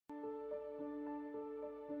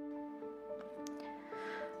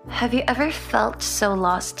Have you ever felt so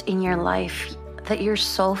lost in your life that your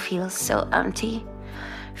soul feels so empty?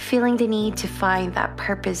 Feeling the need to find that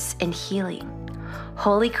purpose and healing?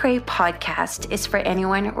 Holy Crave Podcast is for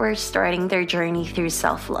anyone who is starting their journey through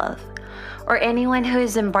self-love, or anyone who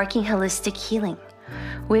is embarking holistic healing,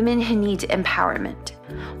 women who need empowerment,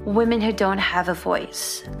 women who don't have a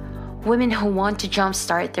voice, women who want to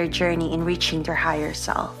jumpstart their journey in reaching their higher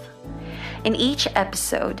self. In each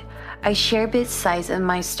episode, I share bit-size of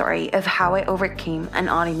my story of how I overcame an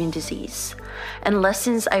autoimmune disease and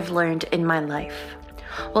lessons I've learned in my life.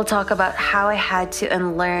 We'll talk about how I had to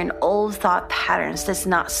unlearn old thought patterns that's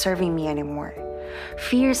not serving me anymore,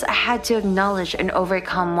 fears I had to acknowledge and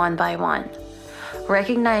overcome one by one,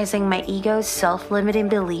 recognizing my ego's self-limiting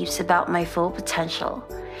beliefs about my full potential,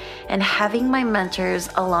 and having my mentors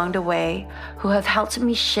along the way who have helped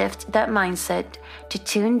me shift that mindset to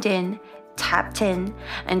tuned in, tapped in,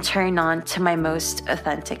 and turn on to my most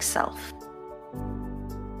authentic self.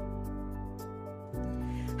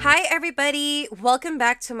 Hi everybody, welcome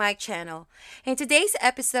back to my channel. In today's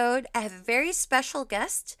episode, I have a very special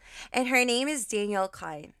guest, and her name is Danielle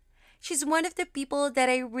Klein. She's one of the people that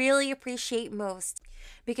I really appreciate most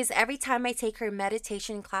because every time I take her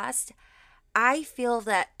meditation class, I feel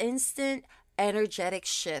that instant energetic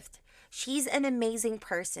shift. She's an amazing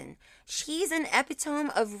person. She's an epitome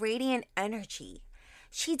of radiant energy.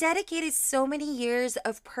 She dedicated so many years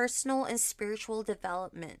of personal and spiritual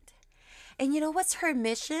development. And you know what's her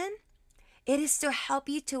mission? It is to help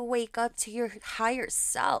you to wake up to your higher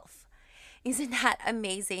self. Isn't that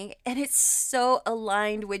amazing? And it's so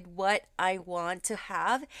aligned with what I want to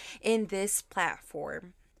have in this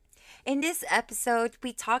platform. In this episode,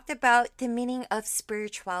 we talked about the meaning of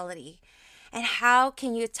spirituality and how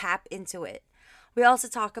can you tap into it. We also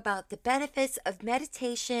talk about the benefits of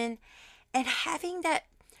meditation and having that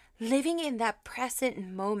living in that present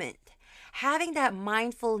moment, having that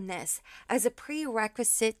mindfulness as a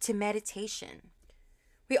prerequisite to meditation.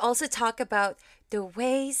 We also talk about the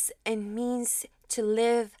ways and means to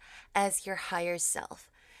live as your higher self.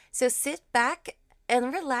 So sit back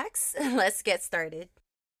and relax and let's get started.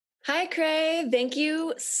 Hi, Cray. Thank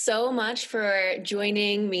you so much for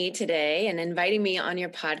joining me today and inviting me on your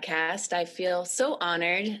podcast. I feel so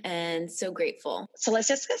honored and so grateful. So let's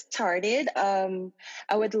just get started.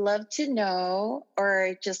 I would love to know,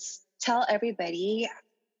 or just tell everybody,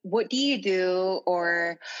 what do you do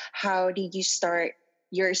or how did you start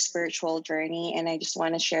your spiritual journey? And I just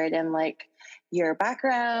want to share them like your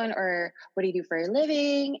background or what do you do for a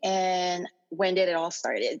living and when did it all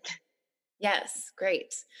started? Yes,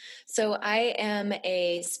 great. So I am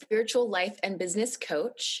a spiritual life and business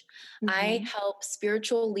coach. I help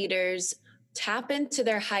spiritual leaders tap into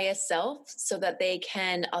their highest self so that they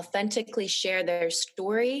can authentically share their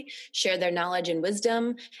story, share their knowledge and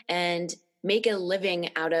wisdom, and make a living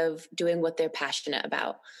out of doing what they're passionate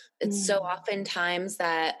about. It's so oftentimes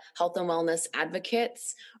that health and wellness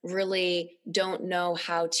advocates really don't know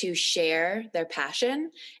how to share their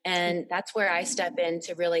passion. And that's where I step in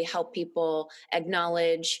to really help people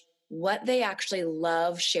acknowledge what they actually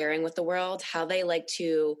love sharing with the world, how they like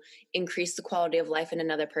to increase the quality of life in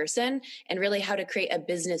another person, and really how to create a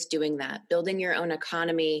business doing that, building your own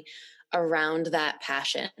economy around that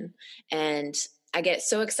passion. And I get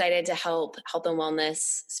so excited to help health and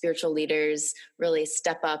wellness spiritual leaders really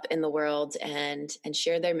step up in the world and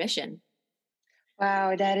share their mission.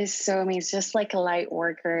 Wow, that is so amazing. Just like a light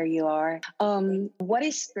worker you are. What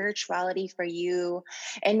is spirituality for you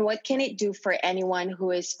and what can it do for anyone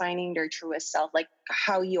who is finding their truest self, like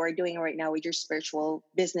how you are doing right now with your spiritual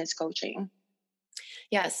business coaching?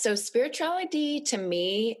 Yeah, so spirituality to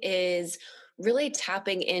me is really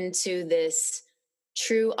tapping into this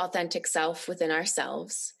true authentic self within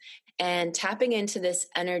ourselves and tapping into this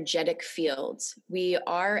energetic field. We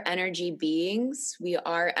are energy beings. We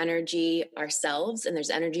are energy ourselves, and there's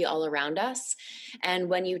energy all around us. And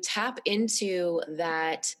when you tap into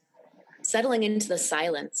that, settling into the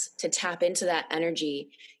silence to tap into that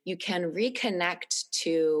energy, you can reconnect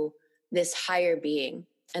to this higher being.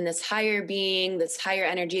 And this higher being, this higher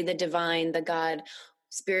energy, the divine, the God,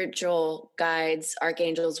 spiritual guides,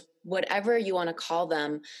 archangels, whatever you want to call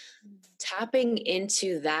them, tapping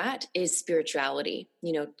into that is spirituality.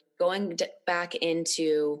 You know, going back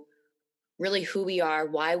into really who we are,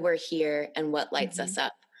 why we're here, and what lights us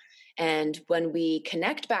up. And when we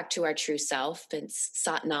connect back to our true self, it's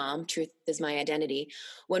Sat Nam, truth is my identity.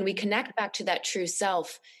 When we connect back to that true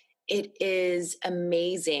self, it is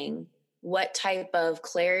amazing what type of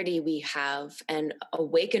clarity we have and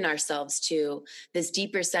awaken ourselves to this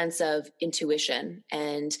deeper sense of intuition.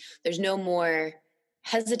 And there's no more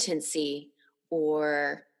hesitancy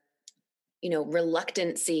or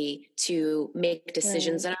reluctancy to make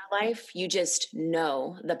decisions Right. in our life. You just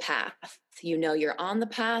know the path. You're on the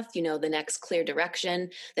path, the next clear direction,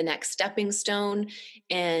 the next stepping stone.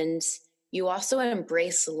 And you also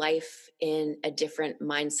embrace life in a different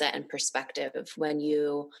mindset and perspective when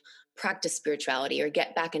you practice spirituality or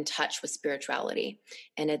get back in touch with spirituality.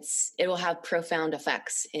 And it will have profound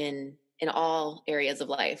effects in all areas of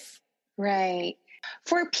life. Right.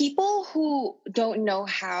 For people who don't know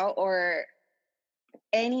how, or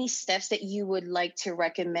any steps that you would like to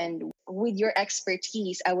recommend with your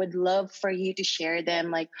expertise, I would love for you to share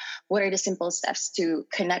them. Like, what are the simple steps to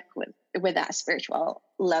connect with that spiritual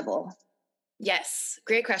level? Yes,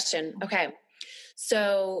 great question. Okay.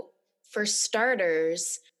 So for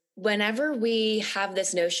starters, whenever we have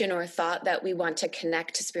this notion or thought that we want to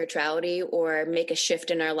connect to spirituality or make a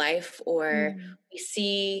shift in our life, or we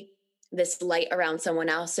see this light around someone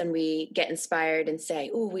else and we get inspired and say,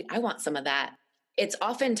 "Ooh, I want some of that." It's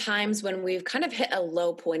oftentimes when we've kind of hit a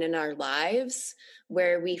low point in our lives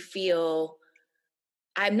where we feel,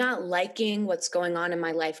 I'm not liking what's going on in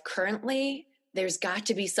my life currently. There's got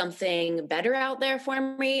to be something better out there for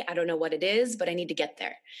me. I don't know what it is, but I need to get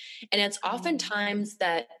there. And it's oftentimes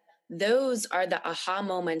that those are the aha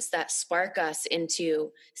moments that spark us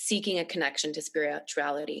into seeking a connection to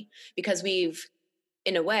spirituality, because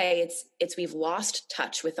in a way, we've lost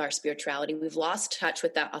touch with our spirituality. We've lost touch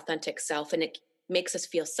with that authentic self, and it makes us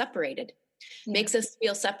feel separated. Makes us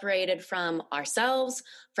feel separated from ourselves,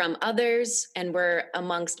 from others, and we're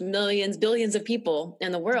amongst millions, billions of people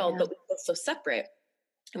in the world, but we feel so separate.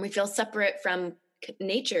 And we feel separate from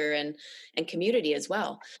nature and community as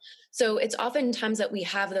well. So it's oftentimes that we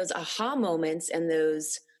have those aha moments and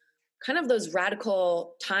those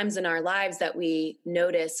radical times in our lives that we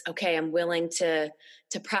notice, okay, I'm willing to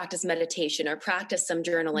practice meditation or practice some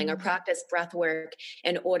journaling or practice breath work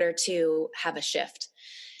in order to have a shift.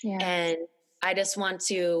 And I just want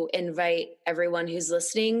to invite everyone who's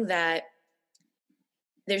listening that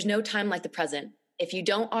there's no time like the present. If you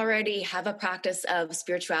don't already have a practice of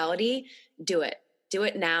spirituality, do it. Do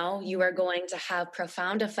it now. You are going to have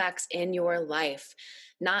profound effects in your life,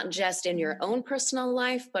 not just in your own personal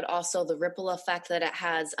life, but also the ripple effect that it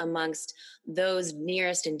has amongst those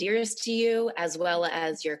nearest and dearest to you, as well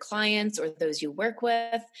as your clients or those you work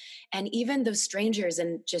with, and even those strangers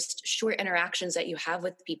and just short interactions that you have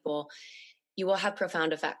with people. You will have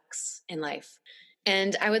profound effects in life.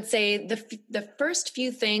 And I would say the first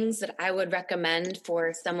few things that I would recommend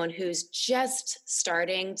for someone who's just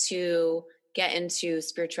starting to get into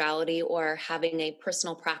spirituality or having a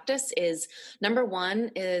personal practice is, number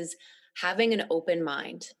one, is having an open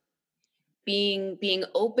mind. Being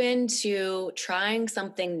open to trying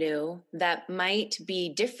something new that might be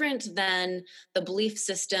different than the belief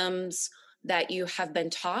systems that you have been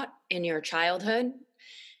taught in your childhood,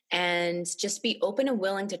 and just be open and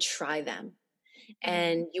willing to try them.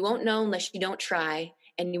 And you won't know unless you don't try,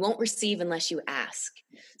 and you won't receive unless you ask.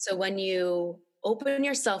 So when you open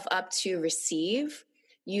yourself up to receive,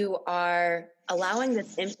 you are allowing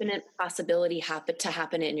this infinite possibility to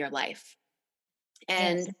happen in your life.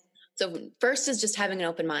 And so first is just having an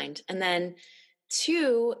open mind. And then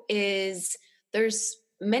two is there's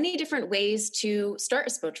many different ways to start a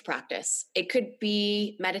spiritual practice. It could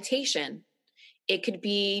be meditation. It could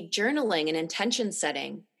be journaling and intention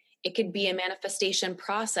setting. It could be a manifestation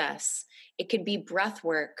process. It could be breath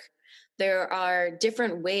work. There are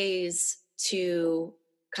different ways to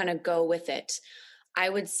kind of go with it. I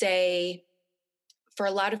would say for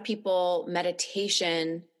a lot of people,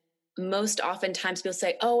 meditation, most oftentimes people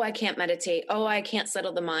say, oh, I can't meditate. Oh, I can't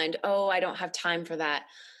settle the mind. Oh, I don't have time for that.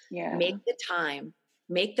 Make the time.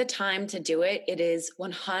 Make the time to do it. It is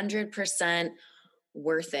 100%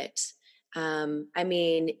 worth it. I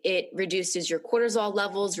mean, it reduces your cortisol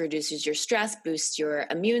levels, reduces your stress, boosts your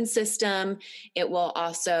immune system. It will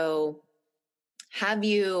also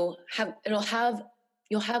you'll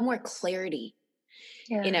have more clarity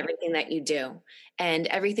in everything that you do. And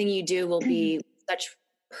everything you do will be such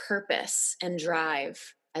purpose and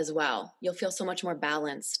drive as well. You'll feel so much more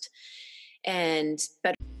balanced and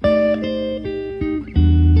better.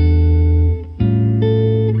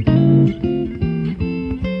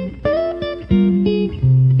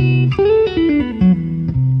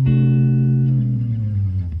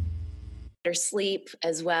 Sleep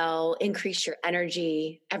as well, increase your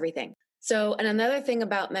energy, everything. So, and another thing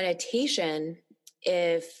about meditation,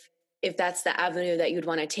 if that's the avenue that you'd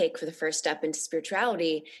want to take for the first step into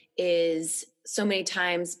spirituality, is so many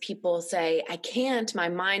times people say, I can't, my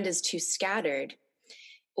mind is too scattered,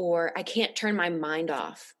 or I can't turn my mind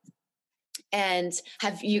off. And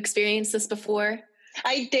have you experienced this before?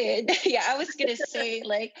 I did. Yeah, I was gonna say,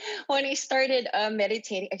 like, when I started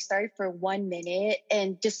meditating, I started for 1 minute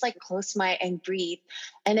and just like close my and breathe,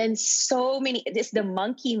 and then so many. This the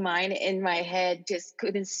monkey mind in my head just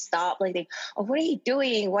couldn't stop. Like, oh, what are you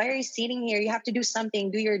doing? Why are you sitting here? You have to do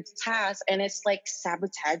something. Do your task, and it's like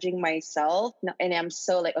sabotaging myself. And I'm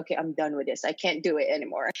so like, okay, I'm done with this. I can't do it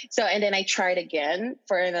anymore. So, and then I tried again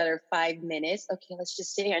for another 5 minutes. Okay, let's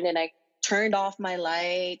just sit here, and then I turned off my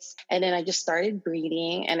lights, and then I just started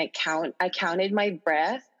breathing, and I counted my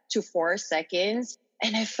breath to 4 seconds,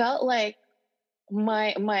 and I felt like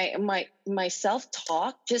my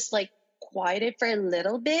self-talk just like quieted for a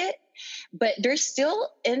little bit, but they're still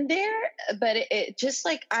in there, but it just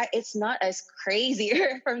like it's not as crazy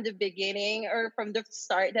from the beginning or from the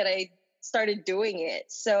start that I started doing it.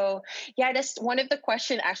 So yeah, that's one of the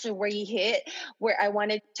questions actually where you hit, where I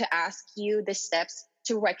wanted to ask you the steps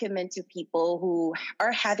to recommend to people who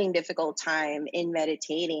are having difficult time in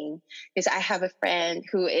meditating. Because I have a friend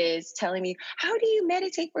who is telling me, how do you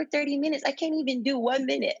meditate for 30 minutes? I can't even do 1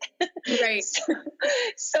 minute. Right.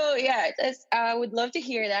 So yeah, I would love to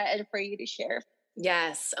hear that and for you to share.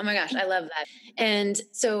 Yes. Oh my gosh, I love that. And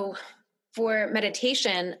so for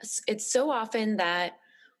meditation, it's so often that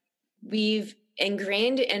we've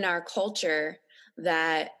ingrained in our culture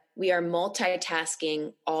that we are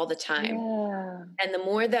multitasking all the time. Yeah. And the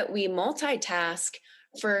more that we multitask,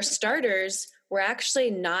 for starters, we're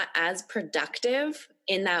actually not as productive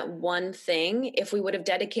in that one thing if we would have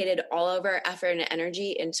dedicated all of our effort and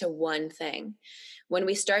energy into one thing. When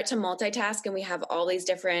we start to multitask and we have all these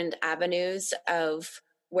different avenues of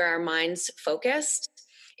where our mind's focused,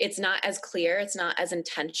 it's not as clear, it's not as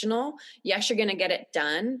intentional. Yes, you're going to get it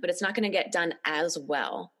done, but it's not going to get done as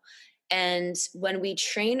well. And when we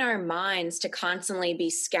train our minds to constantly be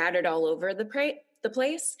scattered all over the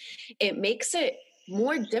place, it makes it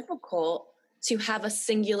more difficult to have a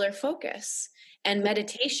singular focus. And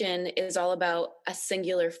meditation is all about a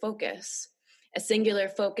singular focus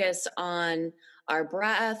on our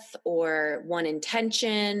breath or one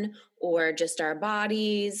intention or just our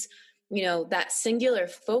bodies. You know, that singular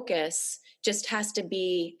focus just has to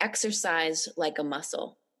be exercised like a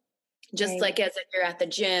muscle. Just Right. like as if you're at the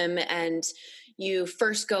gym and you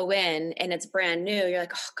first go in and it's brand new, you're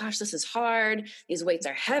like, oh gosh, this is hard. These weights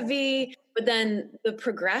are heavy. But then the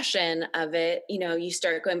progression of it, you know, you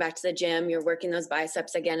start going back to the gym, you're working those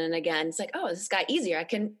biceps again and again. It's like, oh, this got easier.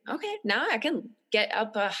 Now I can get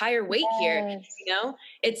up a higher weight here. Yes. You know,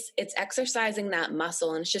 it's exercising that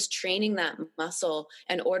muscle, and it's just training that muscle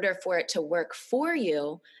in order for it to work for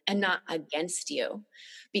you and not against you.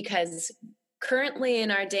 Because currently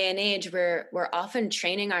in our day and age, we're often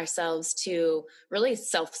training ourselves to really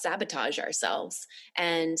self-sabotage ourselves.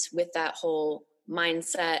 And with that whole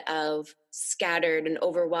mindset of scattered and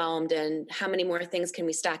overwhelmed and how many more things can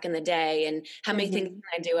we stack in the day and how many things can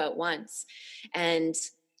I do at once? And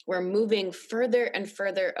we're moving further and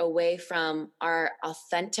further away from our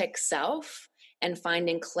authentic self and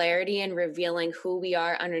finding clarity and revealing who we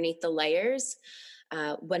are underneath the layers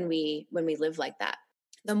when we live like that.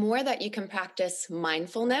 The more that you can practice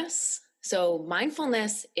mindfulness. So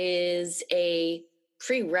mindfulness is a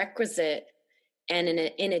prerequisite and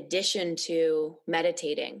in addition to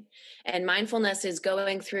meditating. And mindfulness is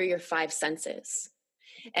going through your five senses.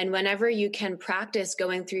 And whenever you can practice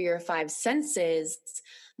going through your five senses,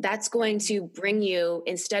 that's going to bring you,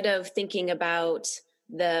 instead of thinking about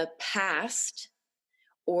the past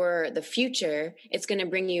or the future, it's going to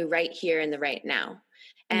bring you right here in the right now.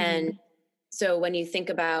 And so when you think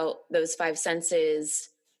about those five senses,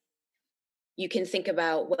 you can think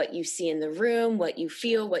about what you see in the room, what you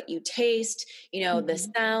feel, what you taste, you know, the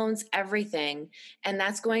sounds, everything. And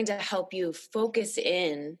that's going to help you focus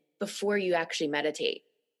in before you actually meditate.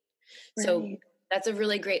 Right. So that's a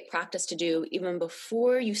really great practice to do even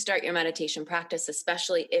before you start your meditation practice,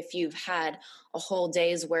 especially if you've had a whole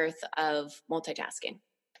day's worth of multitasking.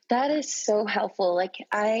 That is so helpful. Like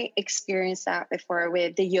I experienced that before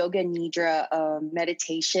with the yoga nidra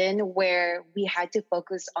meditation, where we had to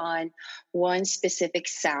focus on one specific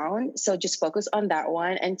sound. So just focus on that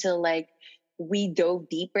one until like we dove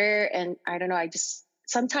deeper. And I don't know,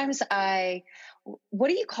 what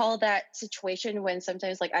do you call that situation when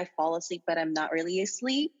sometimes like I fall asleep, but I'm not really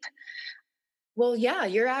asleep? Well, yeah,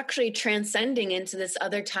 you're actually transcending into this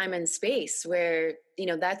other time and space where, you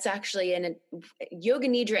know, that's actually yoga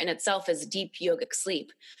nidra in itself is deep yogic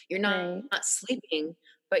sleep. You're not sleeping,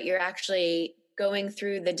 but you're actually going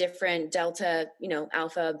through the different delta, you know,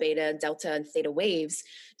 alpha, beta, delta, and theta waves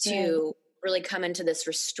to really come into this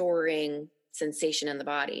restoring sensation in the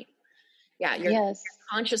body. Yeah, you're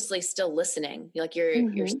consciously still listening. Like your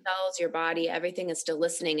cells, your body, everything is still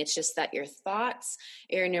listening. It's just that your thoughts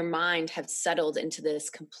and your mind have settled into this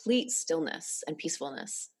complete stillness and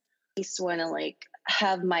peacefulness. I just want to like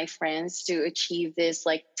have my friends to achieve this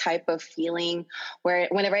like type of feeling where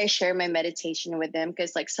whenever I share my meditation with them,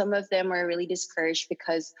 because like some of them are really discouraged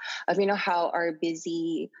because of how our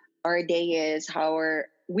busy our day is,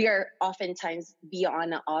 we are oftentimes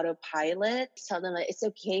beyond an autopilot. Tell them that it's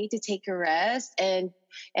okay to take a rest and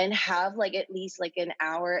have like at least like an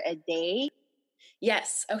hour a day.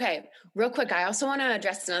 Yes. Okay. Real quick, I also want to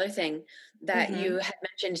address another thing that you had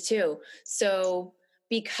mentioned too. So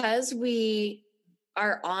because we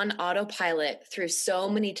are on autopilot through so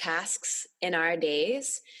many tasks in our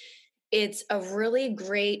days, it's a really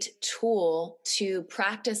great tool to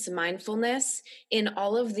practice mindfulness in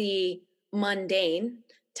all of the mundane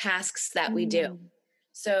tasks that we do.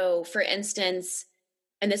 So, for instance,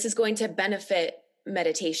 and this is going to benefit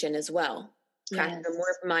meditation as well. The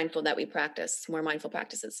more mindful that we practice, more mindful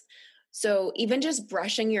practices. So, even just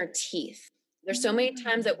brushing your teeth. There's so many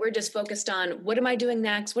times that we're just focused on what am I doing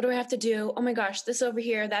next? What do I have to do? Oh my gosh, this over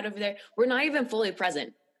here, that over there. We're not even fully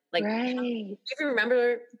present. Like, do you even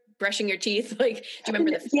remember brushing your teeth? Like, do you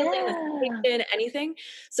remember the feeling, the sensation, anything?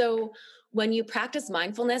 So when you practice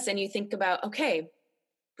mindfulness and you think about, okay,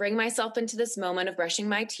 bring myself into this moment of brushing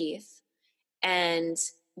my teeth and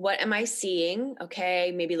what am I seeing?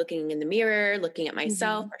 Okay, maybe looking in the mirror, looking at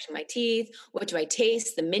myself, brushing my teeth. What do I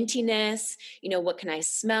taste? The mintiness. What can I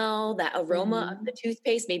smell? That aroma of the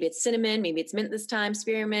toothpaste. Maybe it's cinnamon, maybe it's mint this time,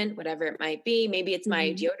 spearmint, whatever it might be. Maybe it's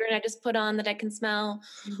my deodorant I just put on that I can smell.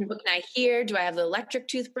 What can I hear? Do I have the electric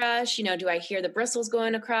toothbrush? Do I hear the bristles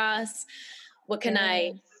going across? What can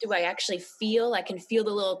do I actually feel? I can feel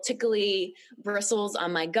the little tickly bristles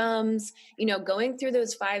on my gums. Going through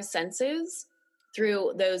those 5 senses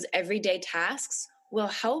through those everyday tasks will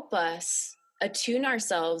help us attune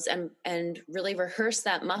ourselves and really rehearse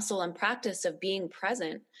that muscle and practice of being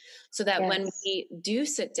present so that when we do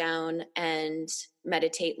sit down and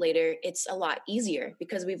meditate later, it's a lot easier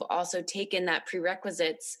because we've also taken that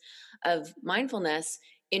prerequisites of mindfulness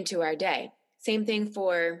into our day. Same thing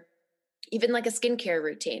for even like a skincare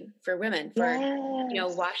routine for women, for,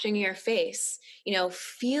 washing your face,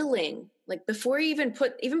 feeling like before you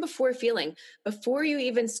before you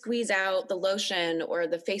even squeeze out the lotion or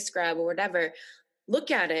the face scrub or whatever,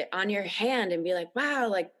 look at it on your hand and be like, wow,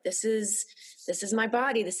 like this is my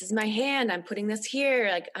body. This is my hand. I'm putting this here.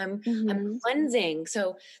 Like I'm cleansing.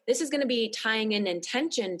 So this is going to be tying in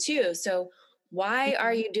intention too. So why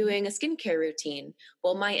are you doing a skincare routine?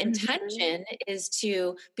 Well, my intention is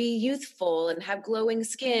to be youthful and have glowing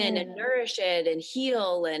skin and nourish it and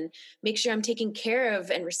heal and make sure I'm taking care of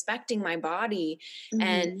and respecting my body.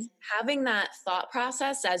 And having that thought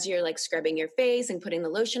process as you're like scrubbing your face and putting the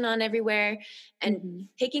lotion on everywhere and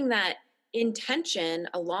taking that intention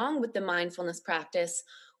along with the mindfulness practice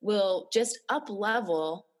will just up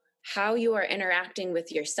level how you are interacting with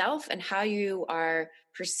yourself and how you are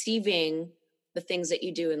perceiving the things that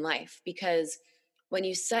you do in life. Because when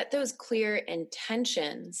you set those clear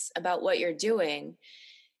intentions about what you're doing,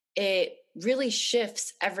 it really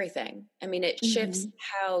shifts everything. I mean, it shifts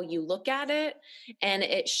how you look at it and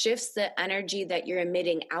it shifts the energy that you're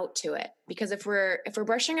emitting out to it. Because if we're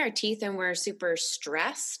brushing our teeth and we're super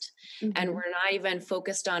stressed and we're not even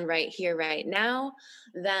focused on right here, right now,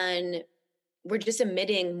 then we're just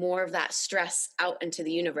emitting more of that stress out into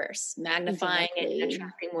the universe, magnifying it and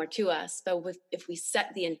attracting more to us. But if we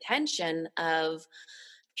set the intention of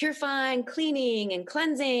purifying, cleaning, and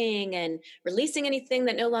cleansing, and releasing anything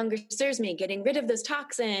that no longer serves me, getting rid of those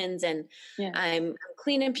toxins, and I'm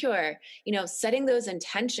clean and pure, setting those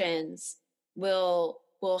intentions will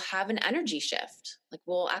have an energy shift. Like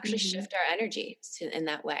we'll actually shift our energy in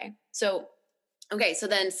that way. So okay, so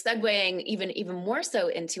then segueing even more so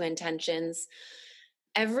into intentions,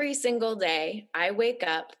 every single day I wake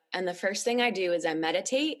up and the first thing I do is I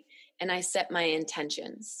meditate and I set my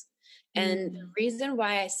intentions. And the reason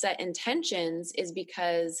why I set intentions is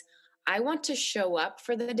because I want to show up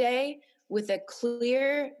for the day with a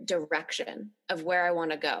clear direction of where I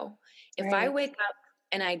want to go. If I wake up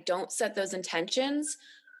and I don't set those intentions,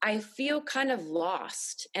 I feel kind of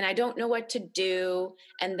lost and I don't know what to do.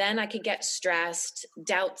 And then I could get stressed,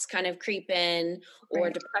 doubts kind of creep in, or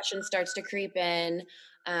depression starts to creep in,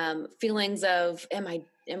 feelings of,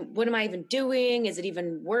 what am I even doing? Is it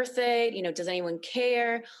even worth it? Does anyone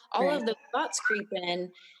care? All of those thoughts creep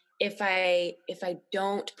in if I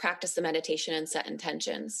don't practice the meditation and set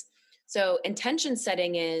intentions. So intention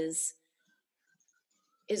setting is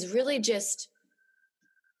really just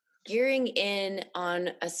gearing in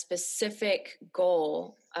on a specific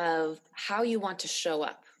goal of how you want to show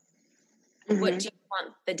up. What do you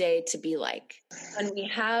want the day to be like? When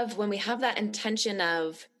we have that intention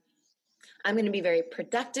of, I'm going to be very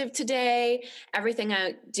productive today, everything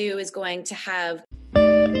I do is going to have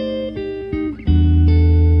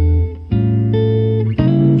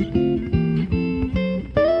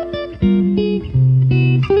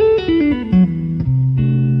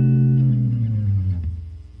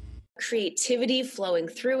creativity flowing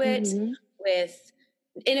through it with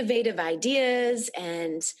innovative ideas,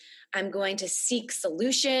 and I'm going to seek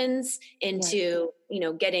solutions into,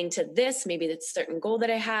 getting to this, maybe that's a certain goal that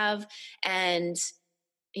I have. And,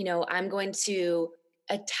 I'm going to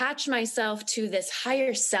attach myself to this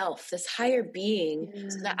higher self, this higher being,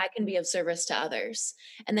 so that I can be of service to others.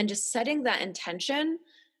 And then just setting that intention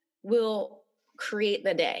will create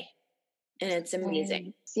the day. And it's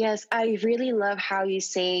amazing. Yes, I really love how you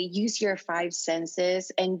say use your five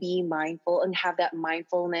senses and be mindful and have that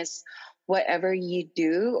mindfulness, whatever you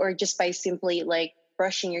do, or just by simply like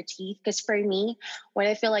brushing your teeth. Because for me, when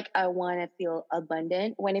I feel like I want to feel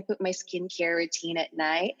abundant, when I put my skincare routine at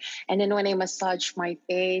night, and then when I massage my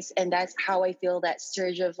face, and that's how I feel that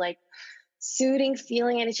surge of like soothing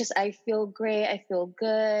feeling, and it's just I feel great, I feel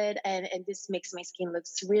good, and this makes my skin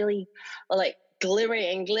looks really like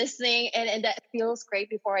glimmering and glistening, and that feels great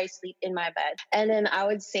before I sleep in my bed. And then I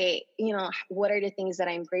would say, what are the things that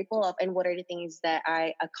I'm grateful of, and what are the things that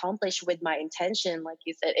I accomplish with my intention, like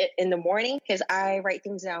you said, in the morning, because I write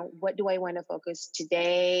things down. What do I want to focus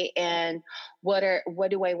today, and what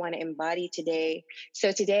do I want to embody today?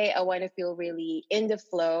 So today I want to feel really in the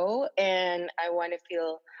flow, and I want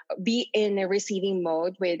to be in a receiving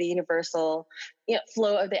mode with the universal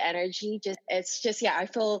flow of the energy. I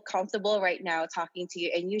feel comfortable right now talking to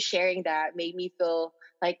you, and you sharing that made me feel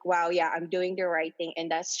like, wow, yeah, I'm doing the right thing.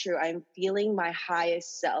 And that's true. I'm feeling my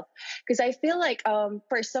highest self. Because I feel like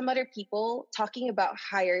for some other people, talking about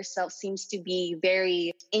higher self seems to be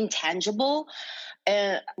very intangible.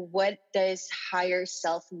 What does higher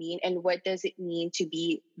self mean, and what does it mean to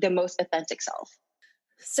be the most authentic self?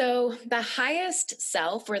 So the highest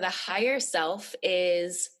self, or the higher self,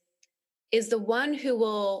 is the one who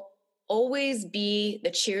will always be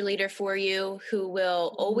the cheerleader for you, who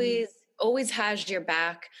will always has your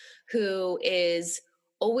back, who is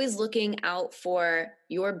always looking out for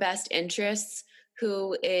your best interests,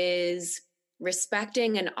 who is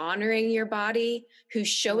respecting and honoring your body, who's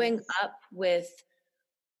showing up with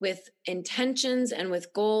intentions and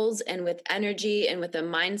with goals and with energy and with a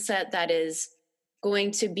mindset that is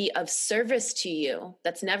going to be of service to you,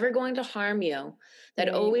 that's never going to harm you, that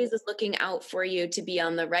always is looking out for you to be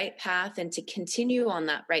on the right path and to continue on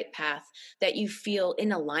that right path, that you feel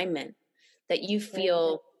in alignment, that you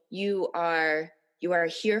feel you are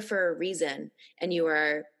here for a reason, and you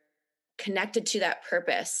are connected to that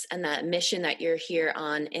purpose and that mission that you're here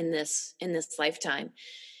on in this lifetime.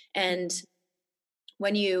 And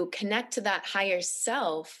when you connect to that higher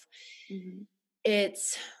self,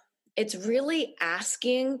 it's really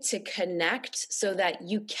asking to connect so that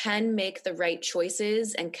you can make the right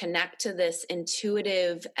choices and connect to this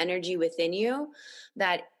intuitive energy within you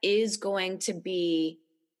that is going to be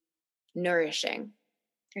nourishing.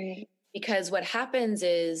 Right. Because what happens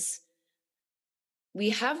is we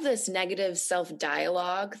have this negative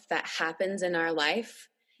self-dialogue that happens in our life.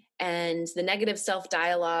 And the negative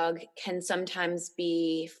self-dialogue can sometimes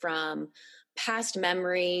be from past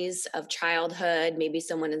memories of childhood. Maybe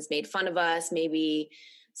someone has made fun of us. Maybe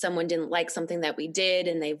someone didn't like something that we did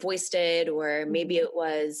and they voiced it. Or maybe it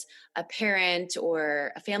was a parent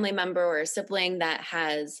or a family member or a sibling that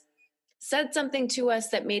has said something to us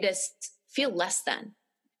that made us feel less than.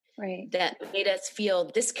 Right. That made us feel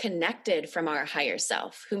disconnected from our higher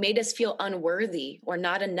self, who made us feel unworthy or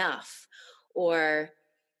not enough, or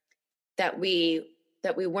that we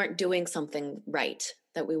weren't doing something right,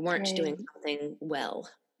 that we weren't doing something well.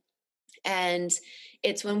 And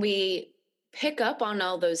it's when we pick up on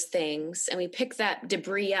all those things and we pick that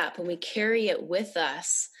debris up and we carry it with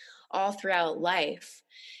us all throughout life.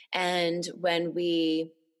 And when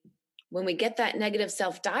we get that negative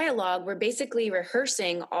self-dialogue, we're basically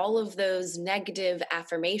rehearsing all of those negative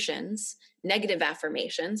affirmations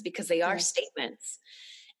because they are statements.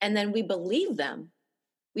 And then we believe them.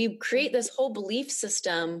 We create this whole belief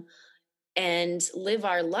system and live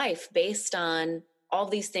our life based on all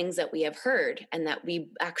these things that we have heard, and that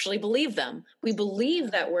we actually believe them. We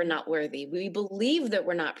believe that we're not worthy. We believe that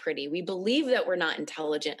we're not pretty. We believe that we're not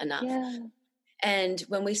intelligent enough. Yeah. And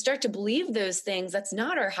when we start to believe those things, that's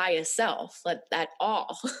not our highest self at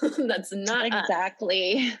all. That's not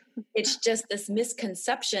exactly. us. It's just this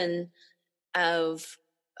misconception of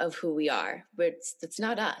who we are, but it's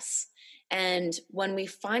not us. And when we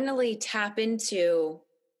finally tap into,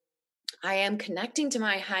 I am connecting to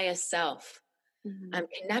my highest self. Mm-hmm. I'm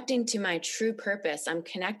connecting to my true purpose. I'm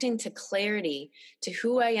connecting to clarity, to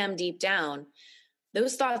who I am deep down.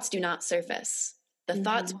 Those thoughts do not surface. The mm-hmm.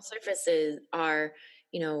 thoughts surfaces are,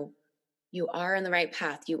 you are on the right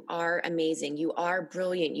path. You are amazing. You are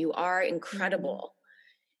brilliant. You are incredible.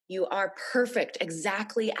 Mm-hmm. You are perfect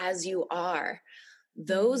exactly as you are.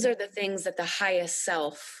 Those are the things that the highest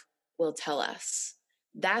self will tell us.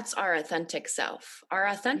 That's our authentic self. Our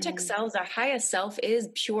authentic selves, our highest self is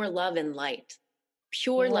pure love and light.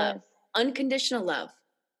 Pure love, unconditional love.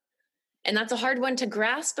 And that's a hard one to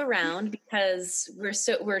grasp around because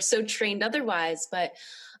we're so trained otherwise, but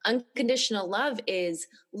unconditional love is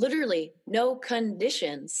literally no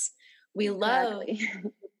conditions. We love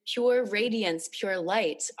pure radiance, pure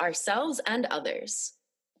light, ourselves and others.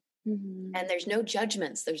 Mm-hmm. And there's no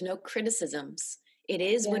judgments. There's no criticisms. It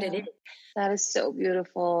is what it is. That is so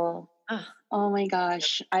beautiful. Oh my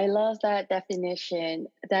gosh. I love that definition.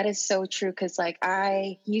 That is so true. Cause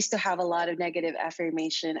I used to have a lot of negative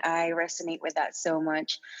affirmation. I resonate with that so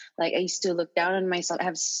much. I used to look down on myself. I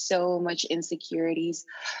have so much insecurities,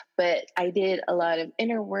 but I did a lot of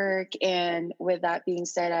inner work. And with that being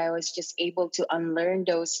said, I was just able to unlearn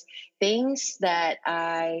those things that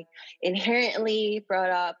I inherently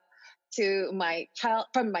brought up to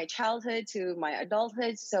from my childhood to my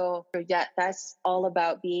adulthood. So that's all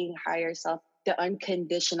about being higher self, the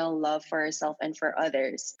unconditional love for ourselves and for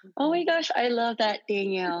others. Oh my gosh, I love that,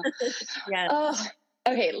 Danielle. Yes. Oh,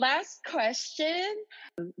 okay, last question.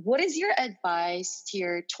 What is your advice to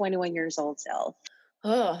your 21 years old self?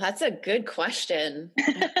 Oh, that's a good question.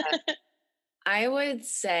 I would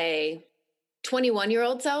say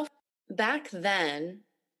 21-year-old self. Back then,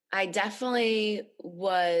 I definitely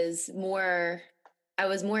was more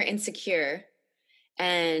insecure,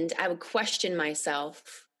 and I would question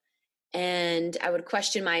myself, and I would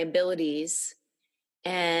question my abilities,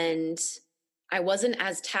 and I wasn't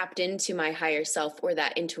as tapped into my higher self or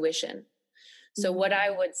that intuition. So what I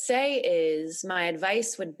would say is my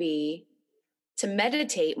advice would be to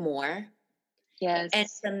meditate more. Yes. And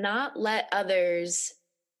to not let others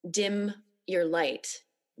dim your light.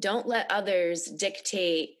 Don't let others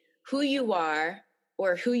dictate who you are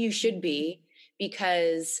or who you should be,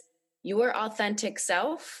 because your authentic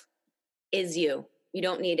self is you. You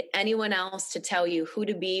don't need anyone else to tell you who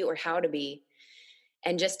to be or how to be.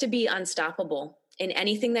 And just to be unstoppable in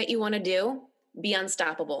anything that you want to do, be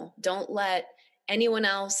unstoppable. Don't let anyone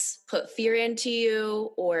else put fear into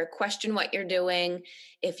you or question what you're doing.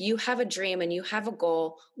 If you have a dream and you have a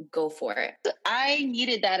goal, go for it. I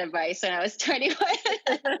needed that advice when I was 21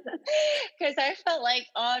 because I felt like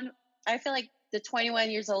the 21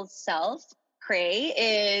 years old self, Cray,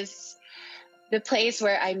 is the place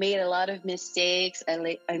where I made a lot of mistakes.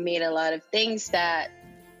 I made a lot of things that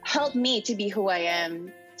helped me to be who I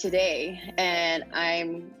am today. And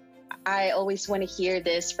I always want to hear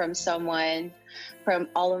this from someone, from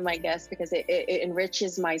all of my guests, because it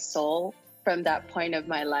enriches my soul from that point of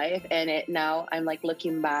my life. And now I'm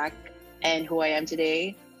looking back and who I am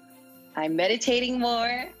today. I'm meditating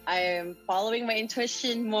more. I am following my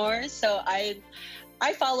intuition more. So I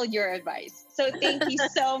followed your advice. So thank you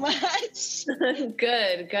so much.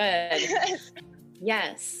 Good.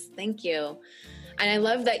 Yes, thank you. And I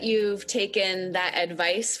love that you've taken that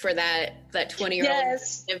advice for that 20-year-old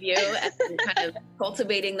of you and kind of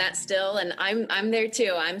cultivating that still. And I'm there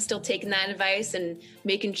too. I'm still taking that advice and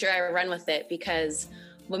making sure I run with it, because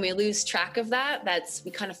when we lose track of that,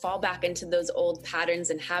 we kind of fall back into those old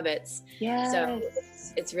patterns and habits. Yes. So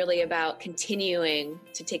it's really about continuing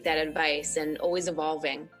to take that advice and always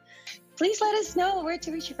evolving. Please let us know where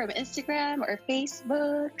to reach you from, Instagram or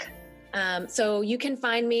Facebook. So you can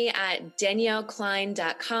find me at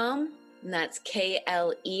DanielleKlein.com, and that's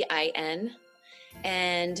Klein.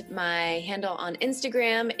 And my handle on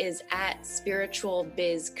Instagram is at Spiritual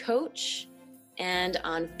Biz Coach, and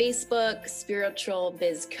on Facebook, Spiritual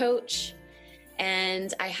Biz Coach.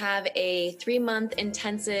 And I have a 3-month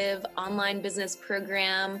intensive online business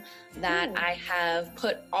program that I have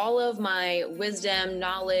put all of my wisdom,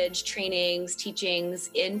 knowledge, trainings, teachings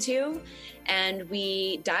into. And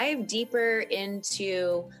we dive deeper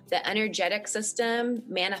into the energetic system,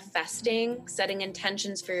 manifesting, setting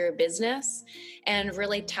intentions for your business, and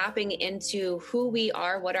really tapping into who we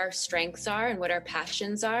are, what our strengths are, and what our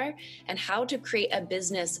passions are, and how to create a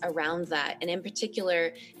business around that. And in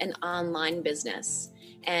particular, an online business,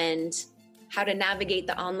 and how to navigate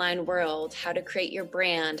the online world, how to create your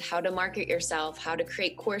brand, how to market yourself, how to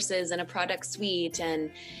create courses and a product suite.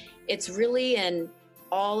 And it's really an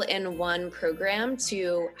all-in-one program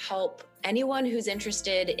to help anyone who's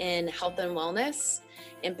interested in health and wellness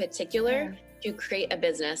in particular to create a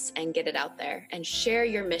business and get it out there and share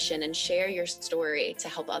your mission and share your story to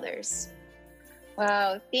help others.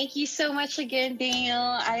 Wow. Thank you so much again,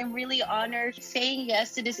 Danielle. I am really honored saying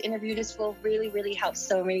yes to this interview. This will really, really help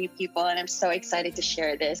so many people, and I'm so excited to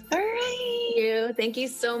share this. All right. Thank you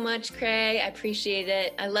so much, Cray. I appreciate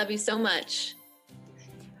it. I love you so much.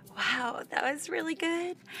 Wow, that was really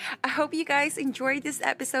good. I hope you guys enjoyed this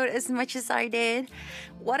episode as much as I did.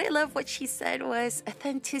 What I love what she said was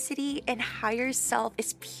authenticity and higher self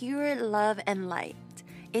is pure love, and light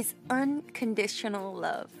is unconditional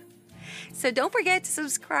love. So don't forget to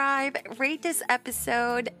subscribe, rate this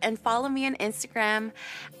episode, and follow me on Instagram.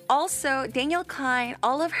 Also, Danielle Klein,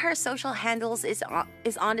 all of her social handles is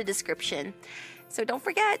on the description. So don't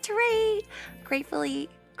forget to rate. Gratefully,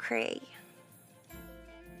 Cray.